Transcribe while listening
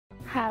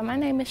Hi, my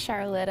name is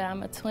Charletta.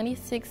 I'm a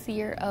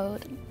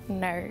 26-year-old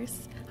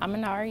nurse. I'm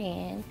an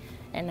RN,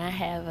 and I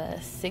have a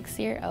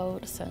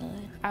 6-year-old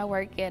son. I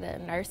work at a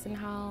nursing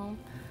home.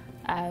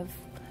 I've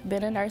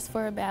been a nurse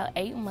for about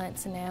 8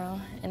 months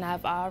now, and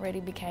I've already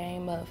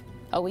became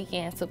a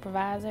weekend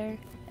supervisor.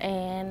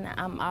 And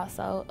I'm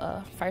also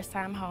a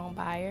first-time home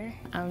buyer.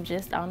 I'm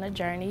just on a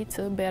journey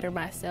to better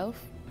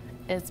myself.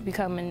 It's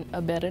becoming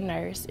a better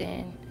nurse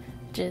and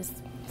just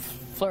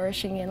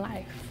flourishing in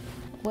life.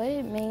 What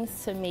it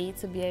means to me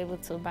to be able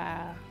to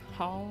buy a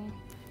home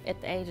at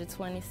the age of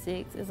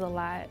 26 is a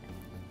lot.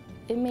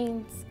 It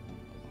means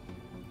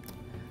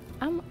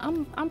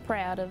I'm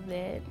proud of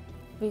that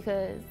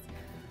because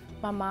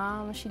my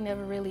mom, she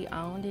never really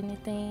owned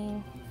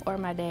anything, or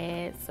my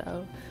dad,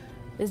 so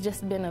it's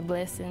just been a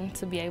blessing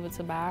to be able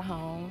to buy a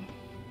home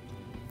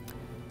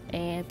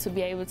and to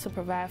be able to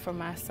provide for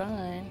my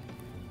son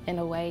in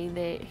a way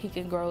that he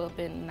can grow up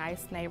in a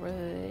nice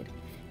neighborhood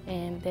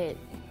and that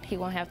he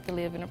won't have to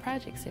live in the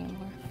projects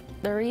anymore.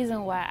 The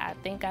reason why I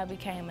think I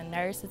became a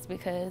nurse is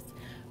because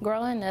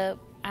growing up,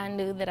 I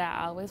knew that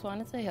I always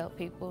wanted to help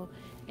people,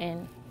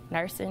 and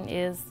nursing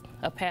is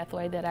a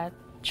pathway that I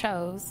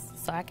chose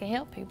so I can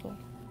help people.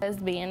 As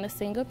being a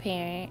single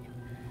parent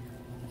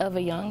of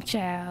a young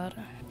child,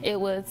 it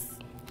was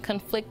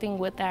conflicting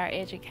with our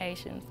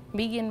education.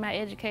 Me getting my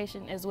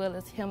education as well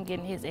as him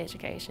getting his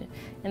education,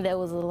 and there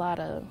was a lot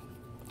of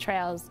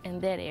trials in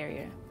that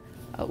area.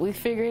 We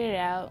figured it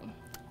out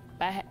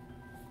by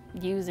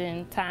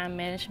using time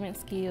management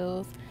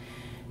skills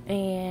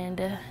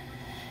and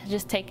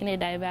just taking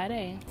it day by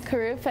day.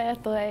 Career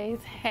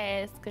Pathways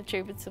has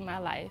contributed to my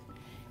life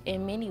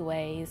in many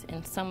ways,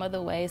 and some of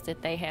the ways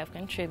that they have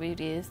contributed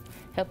is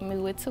helping me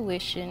with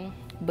tuition,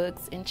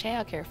 books, and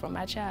childcare for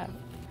my child.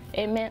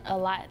 It meant a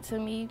lot to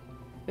me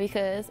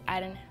because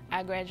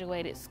I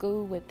graduated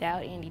school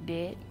without any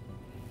debt,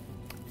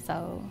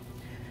 so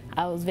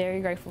I was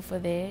very grateful for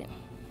that,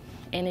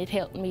 and it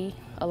helped me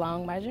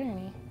along my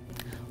journey.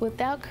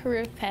 Without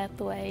Career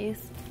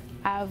Pathways,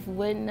 I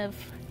wouldn't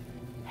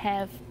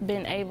have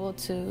been able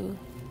to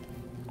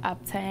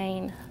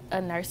obtain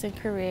a nursing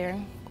career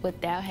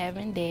without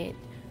having debt.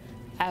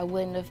 I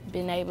wouldn't have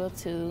been able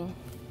to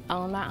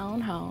own my own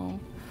home.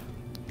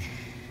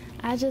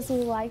 I just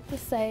would like to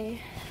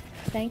say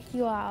thank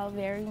you all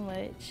very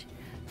much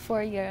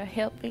for your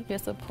help and your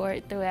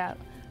support throughout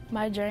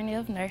my journey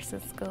of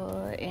nursing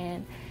school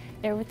and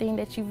everything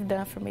that you've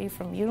done for me,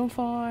 from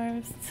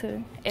uniforms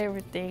to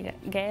everything,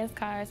 gas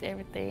cards,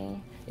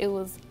 everything. It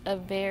was a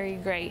very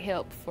great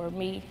help for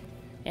me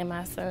and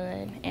my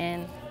son,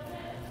 and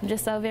I'm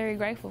just so very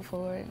grateful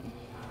for it.